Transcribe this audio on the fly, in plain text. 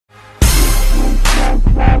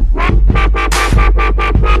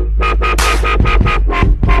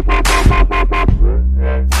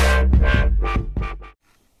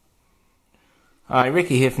Hi,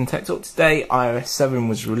 Ricky here from Tech Talk. Today iOS 7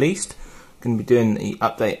 was released. I'm going to be doing the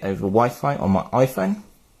update over Wi-Fi on my iPhone.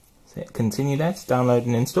 So hit continue there to download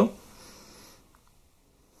and install.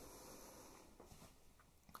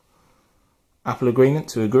 Apple agreement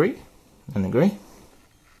to agree and agree. And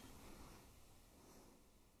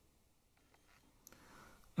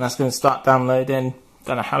that's going to start downloading.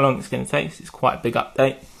 Don't know how long it's going to take. It's quite a big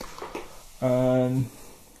update.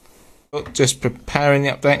 Just preparing the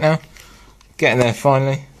update now. Getting there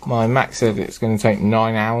finally. My Mac said it's going to take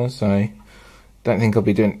 9 hours, so I don't think I'll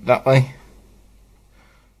be doing it that way.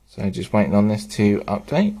 So just waiting on this to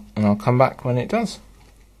update, and I'll come back when it does.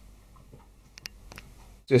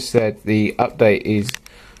 Just said the update is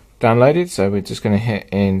downloaded, so we're just going to hit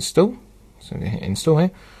install. So we hit install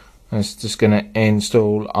here. And it's just going to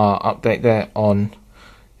install our update there on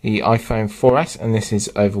the iPhone 4S, and this is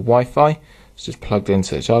over Wi-Fi. It's just plugged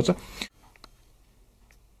into the charger.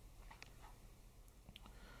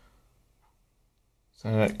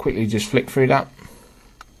 So quickly just flick through that,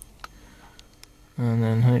 and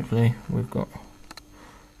then hopefully we've got,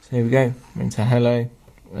 so here we go, we're into hello,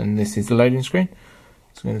 and this is the loading screen.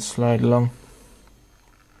 So I'm going to slide along,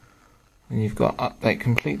 and you've got update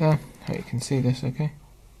complete there. Hope you can see this okay.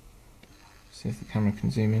 See if the camera can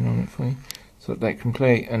zoom in on it for you. So update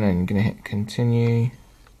complete, and then you're going to hit continue,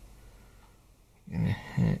 you're going to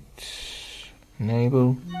hit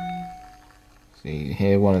enable. See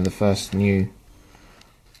here, one of the first new,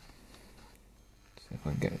 if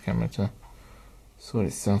I can get the camera to sort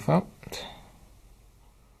itself out.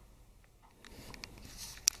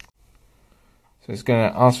 So it's going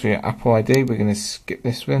to ask for your Apple ID. We're going to skip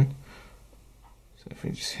this one. So if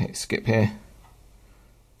we just hit skip here,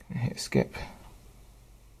 hit skip.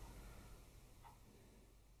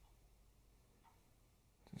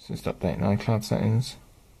 It's just updating iCloud settings.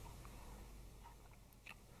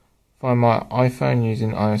 Find my iPhone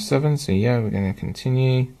using iOS 7. So yeah, we're going to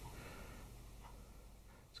continue.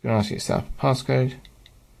 It's going to ask you to set up a passcode.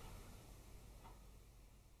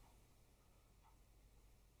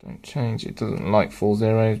 Don't change, it doesn't like 4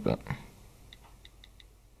 zeros, but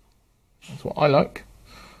that's what I like.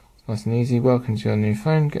 It's nice and easy. Welcome to your new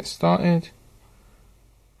phone, get started.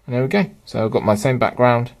 And there we go. So I've got my same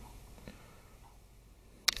background.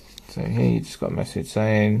 So here you just got a message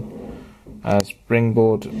saying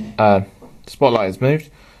Springboard Spotlight has moved.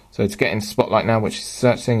 So to get into Spotlight now, which is the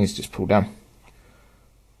search thing, is just pull down.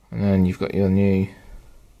 And then you've got your new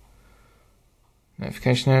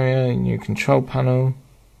notification area, new control panel.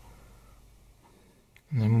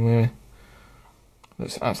 And then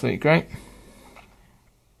looks absolutely great.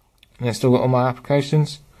 And it's still got all my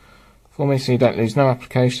applications for me, so you don't lose no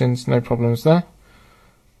applications, no problems there.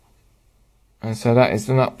 And so that is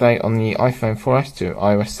an update on the iPhone 4S to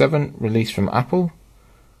iOS 7, released from Apple.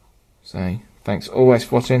 So thanks always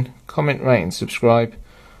for watching. Comment, rate and subscribe,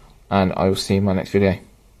 and I will see you in my next video.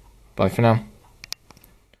 Bye for now.